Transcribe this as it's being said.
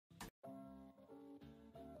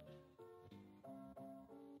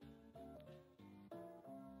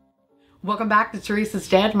Welcome back to Teresa's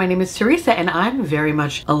Dad. My name is Teresa and I'm very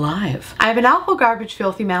much alive. I have an awful garbage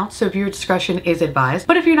filthy mouth, so viewer discretion is advised.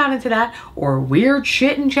 But if you're not into that or weird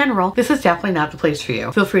shit in general, this is definitely not the place for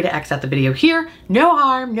you. Feel free to X out the video here. No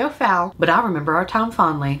harm, no foul, but I'll remember our time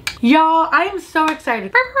fondly. Y'all, I am so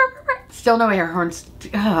excited. Still no air horns.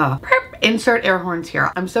 Insert air horns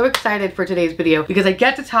here. I'm so excited for today's video because I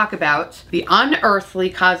get to talk about the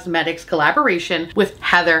Unearthly Cosmetics collaboration with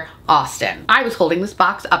Heather Austin. I was holding this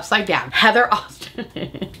box upside down. Heather Austin.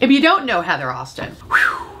 If you don't know Heather Austin,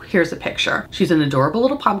 whew, here's a picture. She's an adorable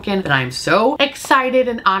little pumpkin that I'm so excited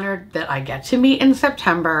and honored that I get to meet in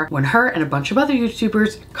September when her and a bunch of other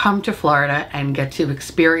YouTubers come to Florida and get to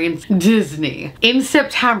experience Disney in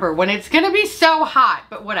September when it's gonna be so hot,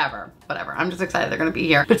 but whatever. I'm just excited they're gonna be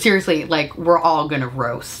here. But seriously, like, we're all gonna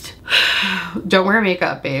roast. Don't wear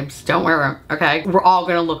makeup, babes. Don't wear them, okay? We're all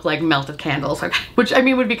gonna look like melted candles, okay? Which, I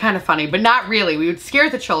mean, would be kind of funny, but not really. We would scare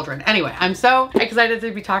the children. Anyway, I'm so excited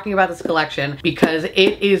to be talking about this collection because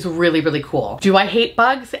it is really, really cool. Do I hate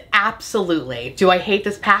bugs? Absolutely. Do I hate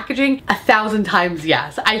this packaging? 1,000 times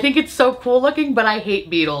yes. I think it's so cool looking, but I hate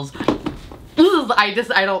beetles. I don't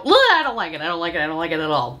like it. I don't like it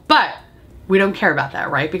at all. But we don't care about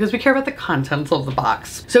that, right? Because we care about the contents of the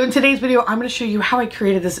box. So in today's video, I'm gonna show you how I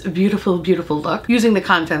created this beautiful, beautiful look using the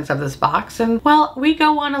contents of this box. And well, we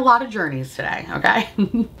go on a lot of journeys today, okay?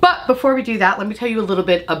 But before we do that, let me tell you a little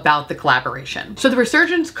bit about the collaboration. So the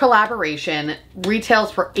Resurgence collaboration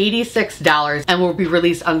retails for $86 and will be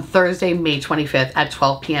released on Thursday, May 25th at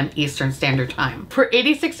 12 p.m. Eastern Standard Time. For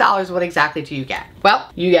 $86, what exactly do you get?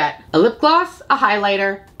 Well, you get a lip gloss, a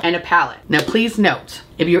highlighter, and a palette. Now please note,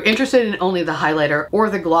 if you're interested in only the highlighter or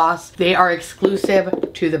the gloss, they are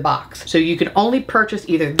exclusive to the box. So you can only purchase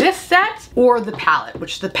either this set or the palette,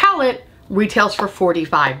 which the palette retails for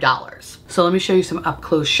 $45. So let me show you some up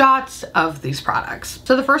close shots of these products.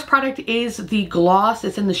 So the first product is the gloss.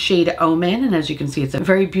 It's in the shade Omen. And as you can see, it's a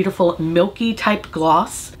very beautiful milky type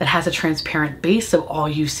gloss that has a transparent base. So all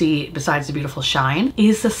you see besides the beautiful shine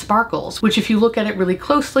is the sparkles, which if you look at it really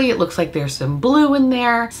closely, it looks like there's some blue in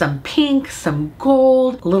there, some pink, some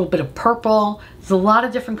gold, a little bit of purple. There's a lot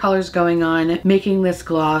of different colors going on, making this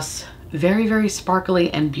gloss very, very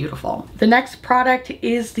sparkly and beautiful. The next product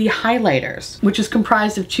is the highlighters, which is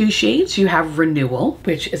comprised of two shades. You have Renewal,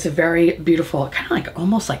 which is a very beautiful, kind of like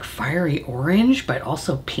almost like fiery orange, but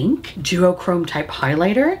also pink, duochrome type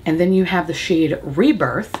highlighter. And then you have the shade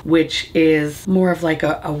Rebirth, which is more of like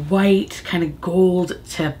a white kind of gold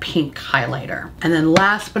to pink highlighter. And then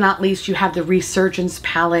last but not least, you have the Resurgence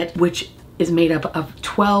palette, which is made up of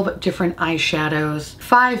 12 different eyeshadows,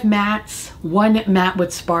 5 mattes, 1 matte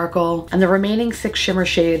with sparkle, and the remaining 6 shimmer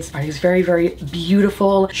shades are these very, very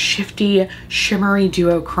beautiful, shifty, shimmery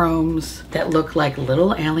duochromes that look like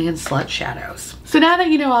little alien slut shadows. So now that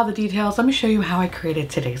you know all the details, let me show you how I created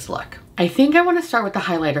today's look. I think I want to start with the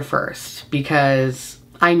highlighter first because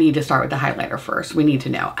I need to start with the highlighter first. We need to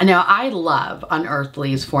know. Now, I love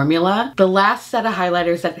Unearthly's formula. The last set of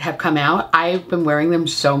highlighters that have come out, I've been wearing them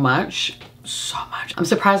so much. I'm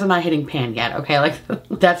surprised I'm not hitting pan yet, okay? Like,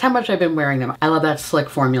 that's how much I've been wearing them. I love that slick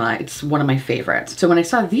formula. It's one of my favorites. So when I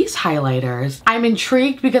saw these highlighters, I'm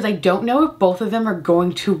intrigued because I don't know if both of them are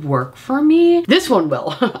going to work for me. This one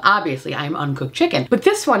will. Obviously, I'm uncooked chicken. But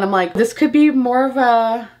this one, I'm like, this could be more of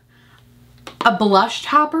a blush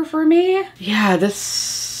topper for me. Yeah,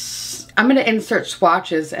 this, I'm gonna insert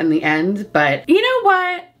swatches in the end, but you know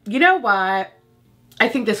what? You know what? I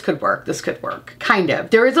think this could work. This could work. Kind of.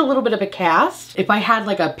 There is a little bit of a cast. If I had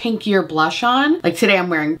like a pinkier blush on, like today I'm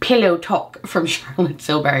wearing Pillow Talk from Charlotte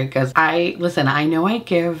Tilbury because listen, I know I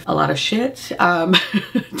give a lot of shit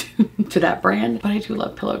to that brand, but I do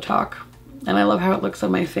love Pillow Talk. And I love how it looks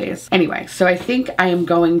on my face. Anyway, so I think I am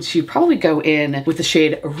going to probably go in with the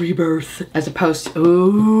shade Rebirth as opposed to,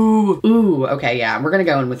 ooh, okay, yeah, we're gonna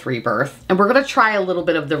go in with Rebirth. And we're gonna try a little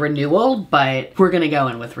bit of the Renewal, but we're gonna go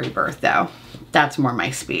in with Rebirth though. That's more my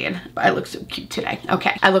speed. I look so cute today.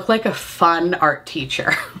 Okay, I look like a fun art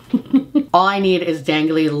teacher. All I need is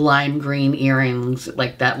dangly lime green earrings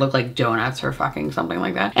like that look like donuts or fucking something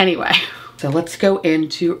like that. Anyway. So let's go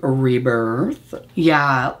into Rebirth.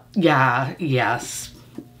 Yes.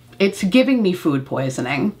 It's giving me food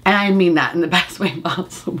poisoning. And I mean that in the best way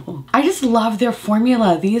possible. I just love their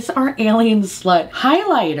formula. These are alien slut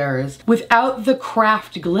highlighters without the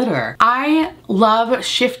craft glitter. I love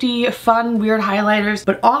shifty, fun, weird highlighters,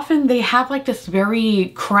 but often they have like this very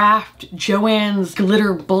craft Joann's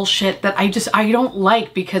glitter bullshit that I don't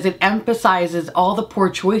like because it emphasizes all the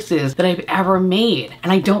poor choices that I've ever made.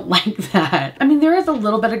 And I don't like that. I mean, there is a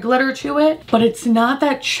little bit of glitter to it, but it's not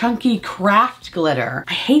that chunky craft glitter.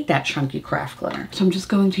 I hate that chunky craft glitter. So I'm just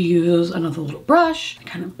going to use another little brush to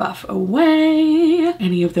kind of buff away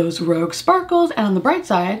any of those rogue sparkles. And on the bright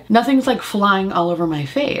side, nothing's like flying all over my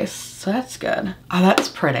face. So that's good. Oh, that's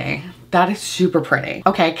pretty. That is super pretty.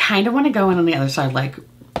 Okay, I kind of want to go in on the other side like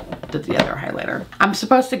the other highlighter. I'm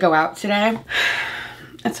supposed to go out today.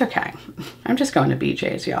 It's okay. I'm just going to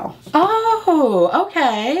BJ's, y'all. Oh,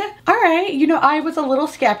 okay. All right. You know, I was a little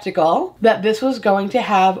skeptical that this was going to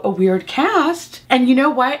have a weird cast. And you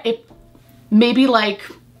know what? It maybe like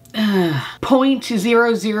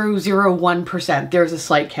 0.0001%. There's a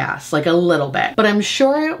slight cast, like a little bit. But I'm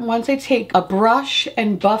sure once I take a brush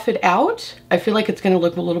and buff it out, I feel like it's going to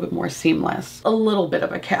look a little bit more seamless. A little bit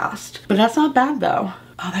of a cast. But that's not bad though.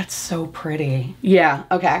 Oh, that's so pretty. Yeah,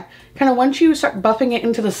 okay. Kind of once you start buffing it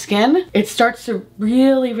into the skin, it starts to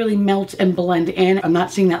really, really melt and blend in. I'm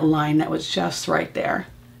not seeing that line that was just right there.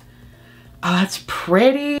 Oh, that's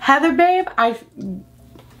pretty. Heather, babe, I'm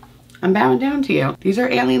bowing down to you. These are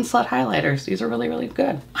Alien Slut highlighters. These are really, really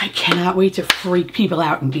good. I cannot wait to freak people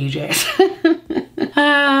out in DJs.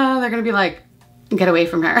 They're gonna be like, get away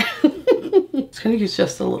from her. Just gonna use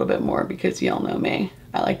just a little bit more because y'all know me.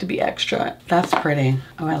 I like to be extra. That's pretty.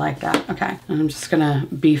 Oh, I like that. Okay. I'm just gonna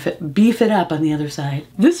beef it up on the other side.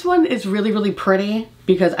 This one is really, really pretty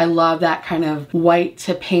because I love that kind of white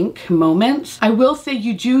to pink moment. I will say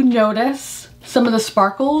you do notice some of the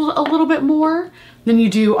sparkles a little bit more than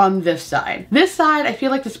you do on this side. This side, I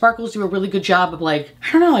feel like the sparkles do a really good job of like,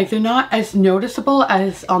 I don't know, like they're not as noticeable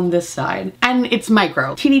as on this side. And it's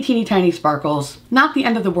micro, teeny, teeny, tiny sparkles. Not the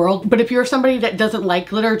end of the world, but if you're somebody that doesn't like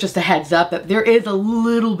glitter, just a heads up that there is a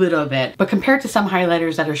little bit of it. But compared to some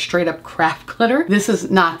highlighters that are straight up craft glitter, this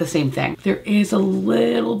is not the same thing. There is a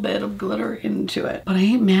little bit of glitter into it, but I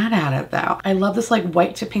ain't mad at it though. I love this like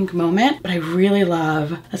white to pink moment, but I really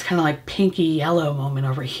love this kind of like pinky yellow moment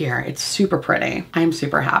over here. It's super pretty. I'm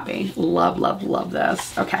super happy. Love, love, love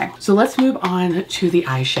this. Okay, so let's move on to the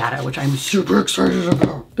eyeshadow, which I'm super excited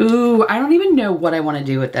about. Ooh, I don't even know what I want to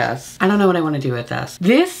do with this. I don't know what I want to do with this.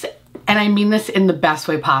 This, and I mean this in the best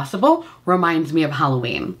way possible, reminds me of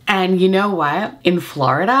Halloween. And you know what? In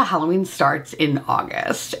Florida, Halloween starts in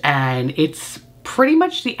August and it's pretty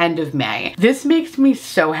much the end of May. This makes me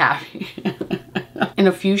so happy. In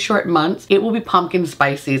a few short months, it will be pumpkin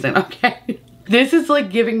spice season, okay? This is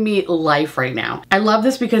like giving me life right now. I love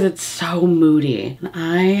this because it's so moody. And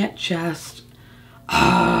I just,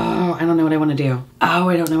 oh, I don't know what I want to do. Oh,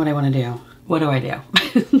 I don't know what I want to do. What do I do?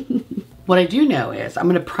 What I do know is I'm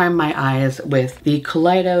gonna prime my eyes with the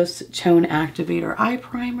Kaleidos Tone Activator Eye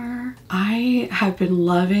Primer. I have been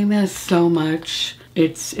loving this so much.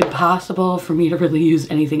 It's impossible for me to really use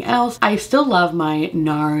anything else. I still love my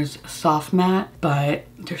NARS Soft Matte, but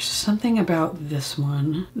there's something about this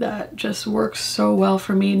one that just works so well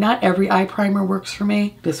for me. Not every eye primer works for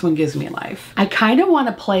me. This one gives me life. I kind of want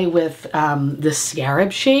to play with the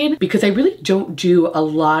Scarab shade because I really don't do a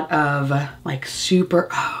lot of like super,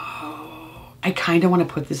 I kind of want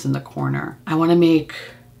to put this in the corner. I want to make,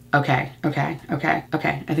 okay. I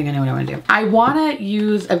think I know what I want to do. I want to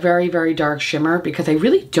use a very, very dark shimmer because I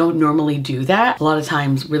really don't normally do that. A lot of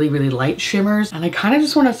times really, really light shimmers. And I kind of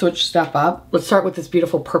just want to switch stuff up. Let's start with this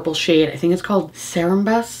beautiful purple shade. I think it's called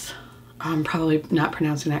Cerumbus. I'm probably not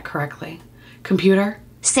pronouncing that correctly. Computer?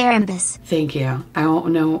 Cerumbus. Thank you. I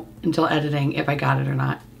won't know until editing if I got it or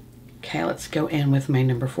not. Okay, let's go in with my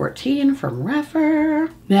number 14 from Refer.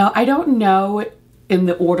 Now, I don't know in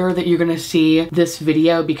the order that you're gonna see this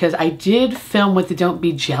video because I did film with the Don't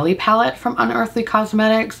Be Jelly palette from Unearthly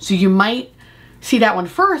Cosmetics. So you might see that one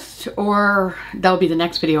first or that'll be the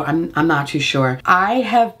next video. I'm not too sure. I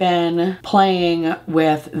have been playing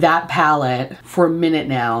with that palette for a minute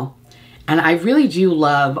now. And I really do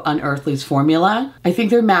love Unearthly's formula. I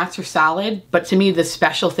think their mattes are solid, but to me, the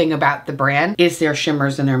special thing about the brand is their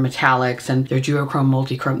shimmers and their metallics and their duochrome,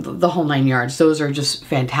 multichrome, the whole 9 yards. Those are just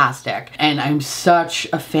fantastic. And I'm such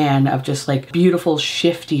a fan of just like beautiful,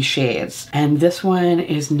 shifty shades. And this one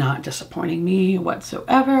is not disappointing me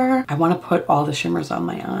whatsoever. I want to put all the shimmers on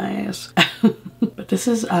my eyes. But this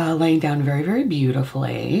is laying down very, very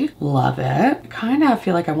beautifully. Love it. Kind of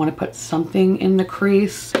feel like I want to put something in the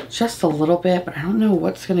crease, just a little bit, but I don't know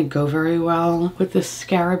what's going to go very well with this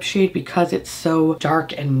Scarab shade because it's so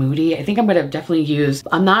dark and moody. I think I'm going to definitely use,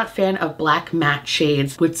 I'm not a fan of black matte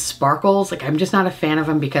shades with sparkles. Like I'm just not a fan of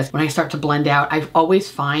them because when I start to blend out, I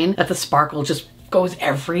always find that the sparkle just goes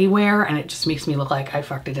everywhere and it just makes me look like I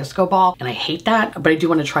fucked a disco ball and I hate that. But I do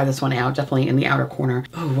want to try this one out, definitely in the outer corner.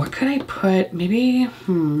 Oh, what could I put? Maybe,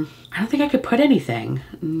 I don't think I could put anything.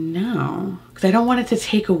 No, because I don't want it to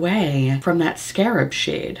take away from that Scarab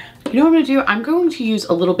shade. You know what I'm gonna do? I'm going to use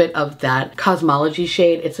a little bit of that Cosmology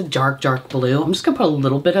shade. It's a dark, dark blue. I'm just gonna put a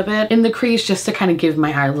little bit of it in the crease just to kind of give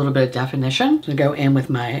my eye a little bit of definition. I'm gonna go in with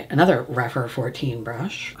my another Refer 14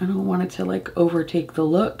 brush. I don't want it to like overtake the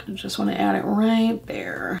look. I just want to add it right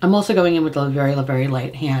there. I'm also going in with a very, very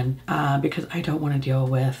light hand because I don't want to deal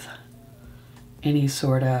with any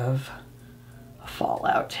sort of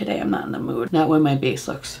fallout today. I'm not in the mood. Not when my base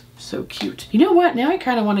looks so cute. You know what? Now I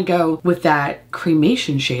kind of want to go with that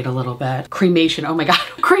cremation shade a little bit. Cremation. Oh my God.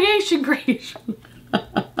 Creation.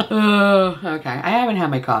 Okay. I haven't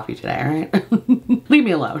had my coffee today, all right? Leave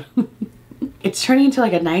me alone. It's turning into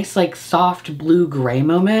like a nice like soft blue gray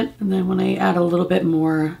moment. And then when I add a little bit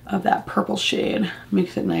more of that purple shade,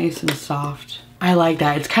 makes it nice and soft. I like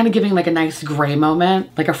that. It's kind of giving like a nice gray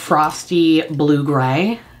moment, like a frosty blue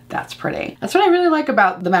gray. That's pretty. That's what I really like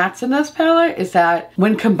about the mattes in this palette, is that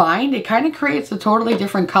when combined, it kind of creates a totally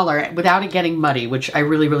different color without it getting muddy, which I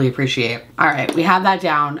really, really appreciate. All right, we have that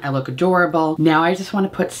down. I look adorable. Now I just want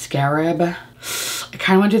to put Scarab. I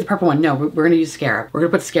kind of want to do the purple one. No, we're going to use Scarab. We're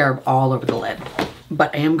going to put Scarab all over the lid.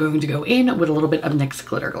 But I am going to go in with a little bit of NYX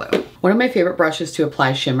Glitter Glue. One of my favorite brushes to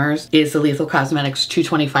apply shimmers is the Lethal Cosmetics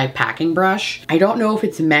 225 packing brush. I don't know if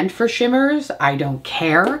it's meant for shimmers. I don't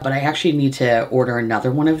care, but I actually need to order another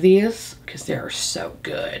one of these because they're so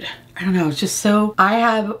good. I don't know, it's just so,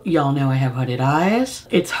 y'all know I have hooded eyes.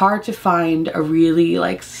 It's hard to find a really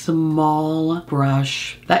like small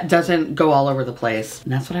brush that doesn't go all over the place.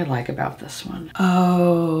 And that's what I like about this one.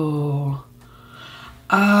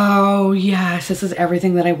 Oh yes, this is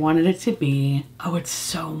everything that I wanted it to be. Oh, it's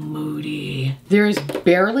so moody. There's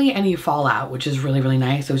barely any fallout, which is really, really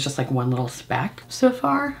nice. It was just like one little speck so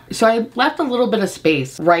far. So I left a little bit of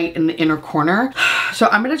space right in the inner corner. So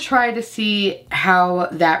I'm gonna try to see how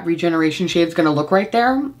that regeneration shade is gonna look right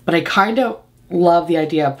there. But I kind of love the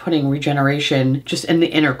idea of putting regeneration just in the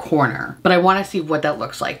inner corner. But I wanna see what that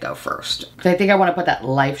looks like though first. Because I think I wanna put that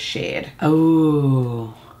life shade.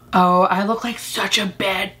 Oh, I look like such a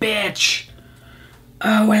bad bitch.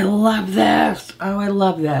 Oh, I love this. Oh, I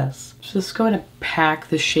love this. Just going to pack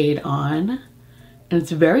the shade on. And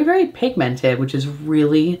it's very, very pigmented, which is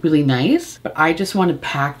really, really nice. But I just want to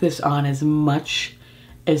pack this on as much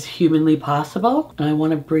as humanly possible. And I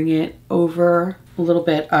want to bring it over a little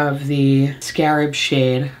bit of the Scarab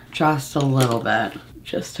shade, just a little bit.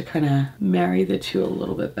 Just to kind of marry the two a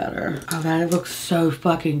little bit better. Oh, that looks so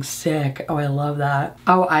fucking sick. Oh, I love that.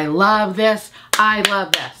 Oh, I love this. I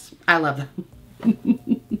love this. I love that.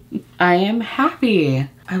 I am happy.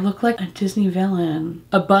 I look like a Disney villain.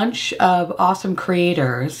 A bunch of awesome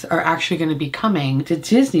creators are actually going to be coming to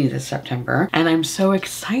Disney this September, and I'm so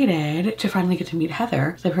excited to finally get to meet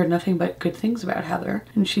Heather. I've heard nothing but good things about Heather,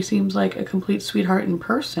 and she seems like a complete sweetheart in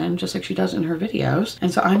person, just like she does in her videos.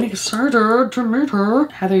 And so I'm excited to meet her.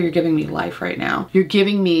 Heather, you're giving me life right now. You're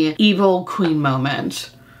giving me evil queen moment.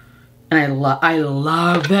 And I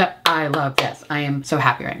love that. I love this. I am so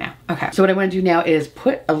happy right now. Okay, so what I want to do now is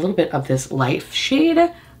put a little bit of this life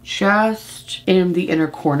shade just in the inner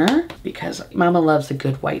corner because Mama loves a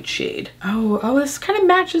good white shade. Oh, this kind of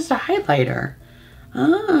matches the highlighter.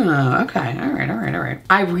 Oh, okay. All right.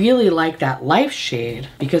 I really like that life shade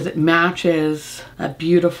because it matches a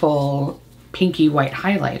beautiful pinky white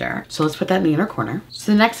highlighter. So let's put that in the inner corner.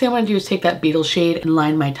 So the next thing I want to do is take that Beetle shade and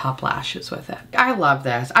line my top lashes with it. I love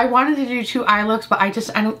this. I wanted to do 2 eye looks, but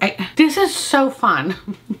this is so fun.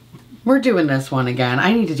 We're doing this one again.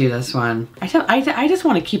 I need to do this one. I just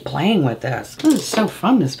want to keep playing with this. This is so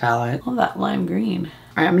fun, this palette. Love that lime green.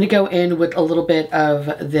 All right, I'm gonna go in with a little bit of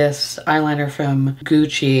this eyeliner from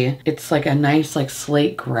Gucci. It's like a nice like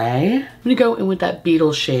slate gray. I'm gonna go in with that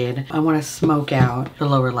Beetle shade. I wanna smoke out the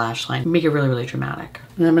lower lash line, make it really, really dramatic.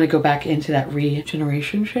 And then I'm gonna go back into that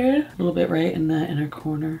Regeneration shade, a little bit right in the inner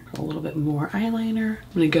corner, a little bit more eyeliner.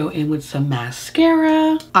 I'm gonna go in with some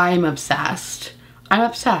mascara. I'm obsessed. I'm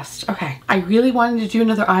obsessed. Okay. I really wanted to do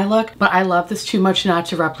another eye look, but I love this too much not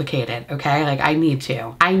to replicate it. Okay. Like I need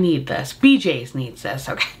to. I need this. BJ's needs this.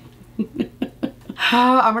 Okay.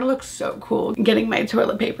 I'm gonna look so cool getting my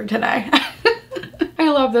toilet paper today. I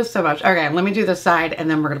love this so much. Okay. Let me do this side and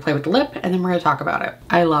then we're gonna play with the lip and then we're gonna talk about it.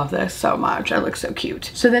 I love this so much. I look so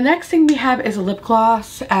cute. So the next thing we have is a lip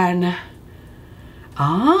gloss and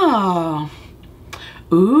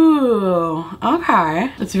ooh,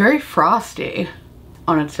 okay. It's very frosty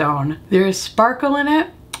on its own. There is sparkle in it,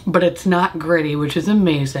 but it's not gritty, which is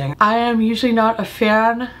amazing. I am usually not a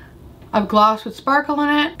fan of gloss with sparkle in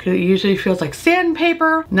it because it usually feels like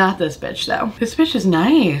sandpaper. Not this bitch though. This bitch is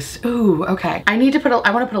nice. Ooh, okay. I want to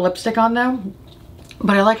put a lipstick on though,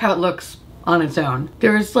 but I like how it looks on its own.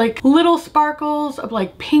 There's like little sparkles of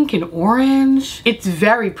like pink and orange. It's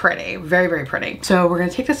very pretty, very, very pretty. So we're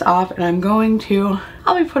gonna take this off and I'm going to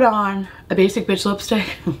probably put on a basic bitch lipstick.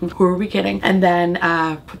 Who are we kidding? And then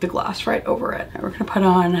put the gloss right over it. And we're gonna put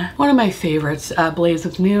on one of my favorites, Blaze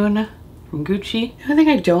of Noon from Gucci. The only thing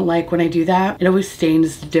I don't like when I do that, it always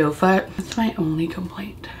stains the doe foot. That's my only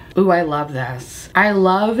complaint. Ooh, I love this. I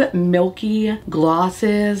love milky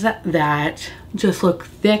glosses that just look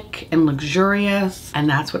thick and luxurious, and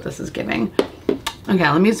that's what this is giving. Okay,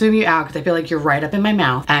 let me zoom you out because I feel like you're right up in my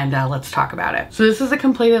mouth, and let's talk about it. So this is a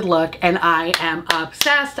completed look and I am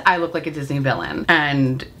obsessed. I look like a Disney villain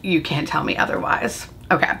and you can't tell me otherwise.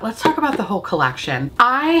 Okay, let's talk about the whole collection.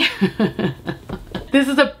 This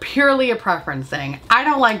is purely a preference thing. I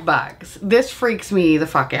don't like bugs. This freaks me the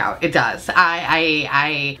fuck out. It does.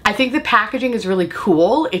 I think the packaging is really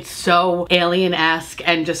cool. It's so alien-esque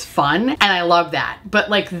and just fun, and I love that. But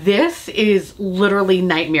like, this is literally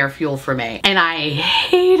nightmare fuel for me, and I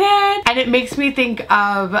hate it. And it makes me think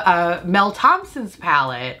of Mel Thompson's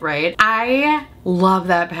palette, right? I love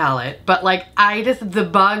that palette, but like, the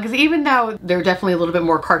bugs, even though they're definitely a little bit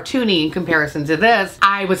more cartoony in comparison to this,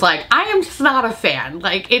 I was like, I am just not a fan.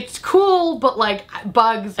 Like, it's cool, but like,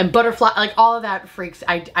 bugs and butterfly, like all of that freaks,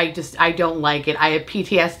 I don't like it. I have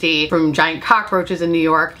PTSD from giant cockroaches in New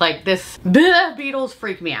York. Like, beetles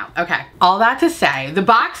freak me out. Okay, all that to say, the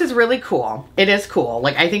box is really cool. It is cool.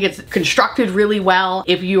 Like, I think it's constructed really well.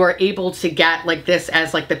 If you are able to get like this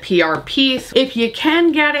as like the PR piece, if you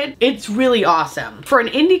can get it, it's really awesome. For an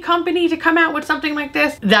indie company to come out with something like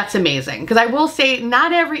this, that's amazing. Because I will say,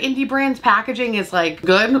 not every indie brand's packaging is like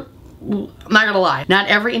good. I'm not gonna lie, not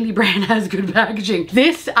every indie brand has good packaging.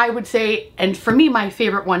 This, I would say, and for me, my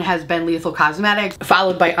favorite one has been Lethal Cosmetics,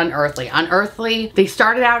 followed by Unearthly. Unearthly, they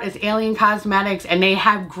started out as Alien Cosmetics and they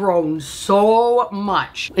have grown so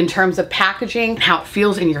much in terms of packaging, how it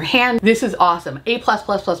feels in your hand. This is awesome. A++++.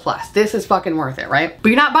 This is fucking worth it, right? But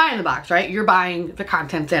you're not buying the box, right? You're buying the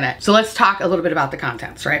contents in it. So let's talk a little bit about the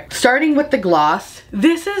contents, right? Starting with the gloss,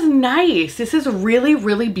 this is nice. This is really,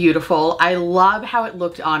 really beautiful. I love how it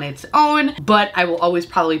looked on its own, but I will always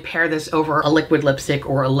probably pair this over a liquid lipstick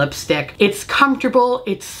or a lipstick. It's comfortable,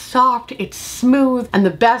 it's soft, it's smooth, and the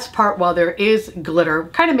best part, while there is glitter,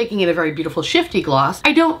 kind of making it a very beautiful shifty gloss,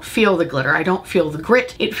 I don't feel the glitter, I don't feel the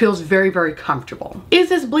grit. It feels very, very comfortable. Is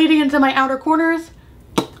this bleeding into my outer corners?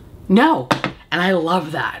 No. And I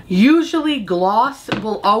love that. Usually gloss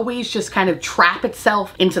will always just kind of trap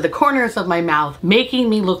itself into the corners of my mouth, making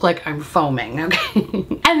me look like I'm foaming, okay?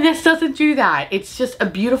 And this doesn't do that. It's just a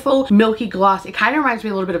beautiful milky gloss. It kind of reminds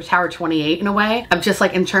me a little bit of Tower 28 in a way, of just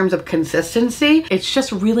like in terms of consistency. It's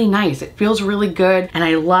just really nice. It feels really good. And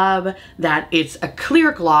I love that it's a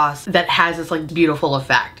clear gloss that has this like beautiful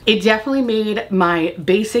effect. It definitely made my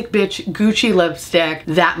basic bitch Gucci lipstick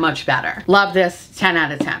that much better. Love this, 10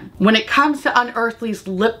 out of 10. When it comes to Unearthly's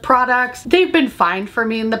lip products, they've been fine for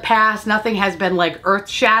me in the past. Nothing has been like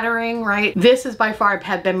earth-shattering, right? This is by far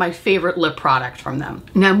had been my favorite lip product from them.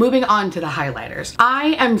 Now moving on to the highlighters.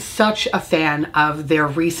 I am such a fan of their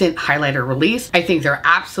recent highlighter release. I think they're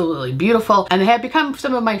absolutely beautiful, and they have become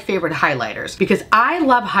some of my favorite highlighters because I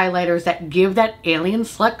love highlighters that give that alien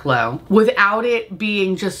slut glow without it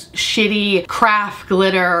being just shitty craft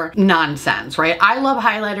glitter nonsense, right? I love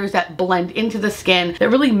highlighters that blend into the skin, that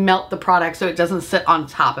really melt the product so it doesn't sit on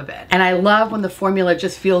top of it. And I love when the formula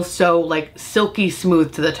just feels so like silky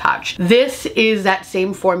smooth to the touch. This is that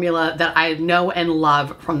same formula that I know and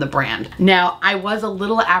love from the brand. Now, I was a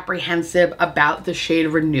little apprehensive about the shade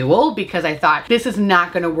Renewal because I thought this is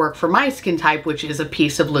not gonna work for my skin type, which is a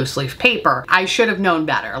piece of loose leaf paper. I should have known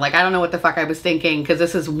better. Like, I don't know what the fuck I was thinking because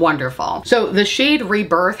this is wonderful. So the shade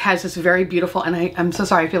Rebirth has this very beautiful, and I'm so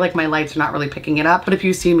sorry, I feel like my lights are not really picking it up, but if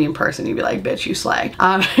you see me in person, you'd be like, bitch, you slay.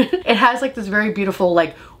 It has like this very beautiful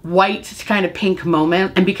like white kind of pink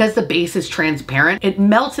moment, and because the base is transparent, it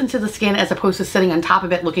melts into the skin as opposed to sitting on top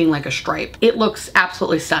of it looking like a stripe. It looks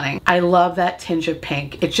absolutely stunning. I love that tinge of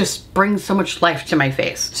pink. It just brings so much life to my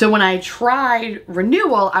face. So when I tried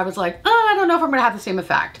Renewal, I was like, oh, I don't know if I'm gonna have the same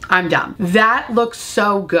effect. I'm dumb. That looks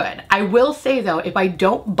so good. I will say though, if I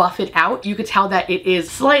don't buff it out, you could tell that it is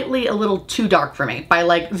slightly a little too dark for me by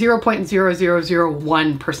like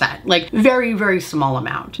 0.0001%, like very, very small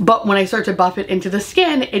amount. But when I start to buff it into the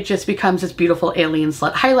skin, it just becomes this beautiful alien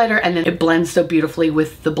slut highlighter, and then it blends so beautifully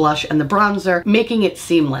with the blush and the bronzer, making it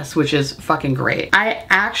seamless, which is fucking great. I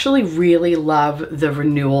actually really love the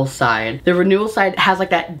Renewal side. The Renewal side has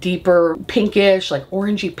like that deeper pinkish, like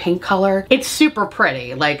orangey pink color. It's super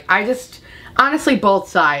pretty. Like, I just, honestly, both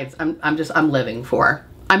sides I'm living for.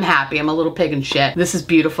 I'm happy. I'm a little pig in shit. This is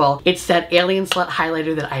beautiful. It's that Alien Slut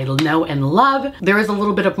highlighter that I know and love. There is a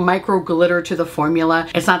little bit of micro glitter to the formula.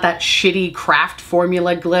 It's not that shitty craft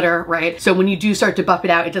formula glitter, right? So when you do start to buff it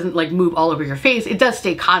out, it doesn't like move all over your face. It does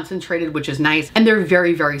stay concentrated, which is nice. And they're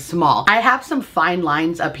very, very small. I have some fine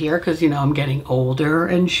lines up here because, you know, I'm getting older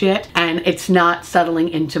and shit. And it's not settling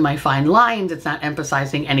into my fine lines. It's not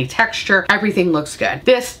emphasizing any texture. Everything looks good.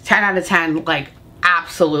 This 10 out of 10, like,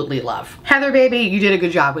 absolutely love. Heather baby, you did a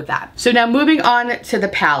good job with that. So now moving on to the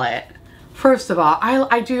palette. First of all,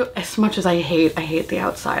 I do, as much as I hate the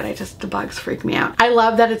outside, the bugs freak me out. I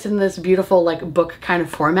love that it's in this beautiful like book kind of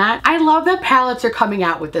format. I love that palettes are coming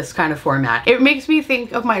out with this kind of format. It makes me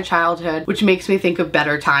think of my childhood, which makes me think of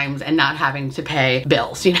better times and not having to pay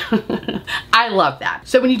bills, you know? I love that.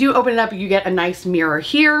 So when you do open it up, you get a nice mirror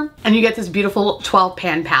here and you get this beautiful 12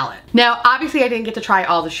 pan palette. Now, obviously I didn't get to try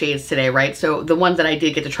all the shades today, right? So the ones that I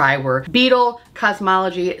did get to try were Beetle,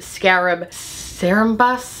 Cosmology, Scarab,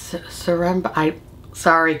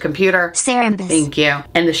 sorry, computer. Cerebus. Thank you.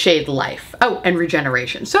 And the shade Life. Oh, and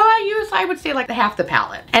Regeneration. So I would say like half the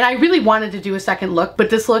palette. And I really wanted to do a second look, but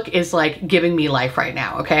this look is like giving me life right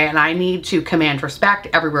now, okay? And I need to command respect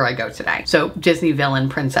everywhere I go today. So Disney villain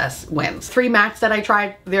princess wins. 3 mattes that I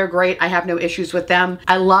tried, they're great. I have no issues with them.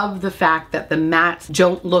 I love the fact that the mattes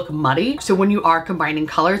don't look muddy. So when you are combining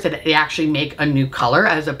colors, they actually make a new color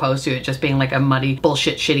as opposed to it just being like a muddy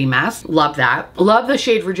bullshit shitty mess. Love that. Love the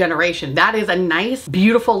shade Regeneration. That is a nice,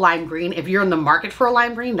 beautiful lime green. If you're in the market for a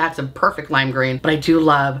lime green, that's a perfect lime green. But I do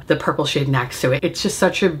love the purple shade next to it. It's just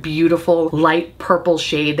such a beautiful light purple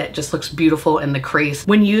shade that just looks beautiful in the crease.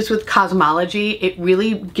 When used with Cosmology, it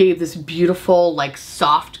really gave this beautiful like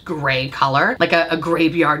soft gray color, like a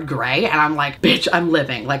graveyard gray. And I'm like, bitch, I'm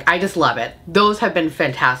living. Like, I just love it. Those have been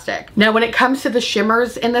fantastic. Now, when it comes to the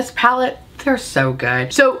shimmers in this palette, they're so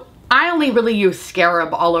good. So I only really use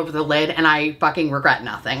Scarab all over the lid and I fucking regret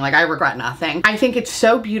nothing. Like, I regret nothing. I think it's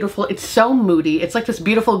so beautiful. It's so moody. It's like this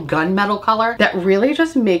beautiful gunmetal color that really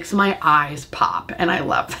just makes my eyes pop, and I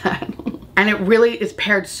love that. And it really is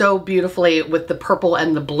paired so beautifully with the purple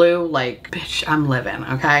and the blue. Like, bitch, I'm living,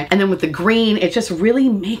 okay? And then with the green, it just really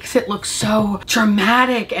makes it look so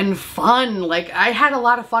dramatic and fun. Like, I had a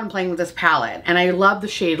lot of fun playing with this palette. And I love the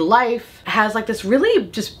shade Life. It has like this really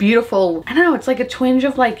just beautiful, I don't know, it's like a twinge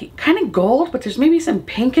of like kind of gold, but there's maybe some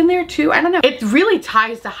pink in there too. I don't know. It really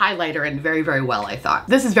ties the highlighter in very, very well, I thought.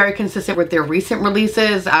 This is very consistent with their recent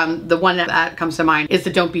releases. The one that comes to mind is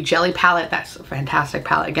the Don't Be Jelly palette. That's a fantastic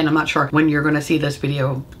palette. Again, I'm not sure when you're going to see this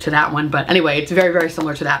video to that one, but anyway, it's very, very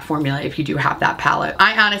similar to that formula if you do have that palette.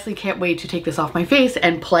 I honestly can't wait to take this off my face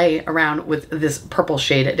and play around with this purple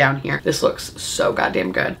shade down here. This looks so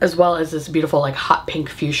goddamn good, as well as this beautiful like hot pink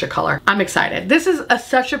fuchsia color. I'm excited. This is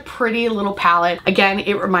such a pretty little palette. Again,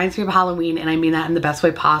 it reminds me of Halloween, and I mean that in the best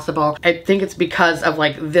way possible. I think it's because of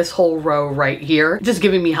like this whole row right here, just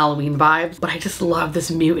giving me Halloween vibes, but I just love this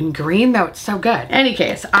mutant green though. It's so good. In any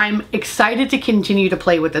case, I'm excited to continue to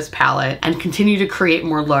play with this palette and continue to create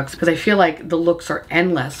more looks, because I feel like the looks are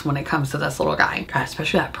endless when it comes to this little guy. God,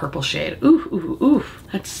 especially that purple shade. Ooh, ooh, ooh.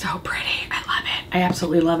 That's so pretty. I love it. I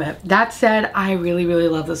absolutely love it. That said, I really, really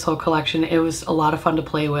love this whole collection. It was a lot of fun to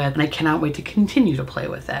play with, and I cannot wait to continue to play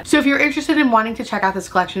with it. So if you're interested in wanting to check out this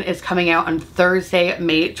collection, it's coming out on Thursday,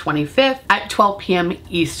 May 25th at 12 p.m.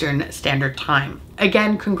 Eastern Standard Time.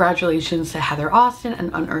 Again, congratulations to Heather Austin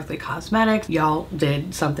and Unearthly Cosmetics. Y'all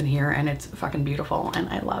did something here, and it's fucking beautiful, and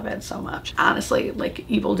I love it so much. Honestly, like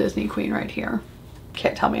evil Disney queen right here.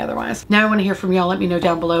 Can't tell me otherwise. Now I want to hear from y'all. Let me know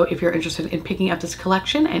down below if you're interested in picking up this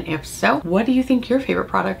collection, and if so, what do you think your favorite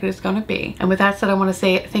product is going to be? And with that said, I want to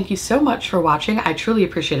say thank you so much for watching. I truly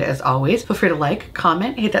appreciate it as always. Feel free to like,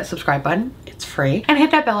 comment, hit that subscribe button. It's free. And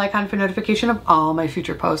hit that bell icon for notification of all my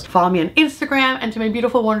future posts. Follow me on Instagram, and to my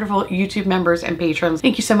beautiful, wonderful YouTube members and patrons,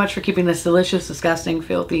 thank you so much for keeping this delicious, disgusting,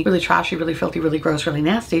 filthy, really trashy, really filthy, really gross, really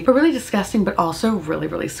nasty, but really disgusting, but also really,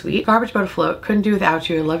 really sweet. Garbage but afloat. Couldn't do without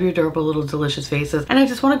you. I love your adorable little delicious faces, and I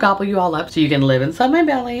just want to gobble you all up so you can live inside my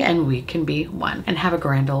belly and we can be one and have a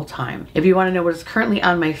grand old time. If you want to know what is currently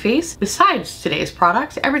on my face besides today's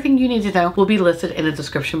products, everything you need to know will be listed in the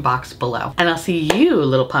description box below. And I'll see you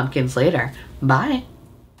little pumpkins later. Bye.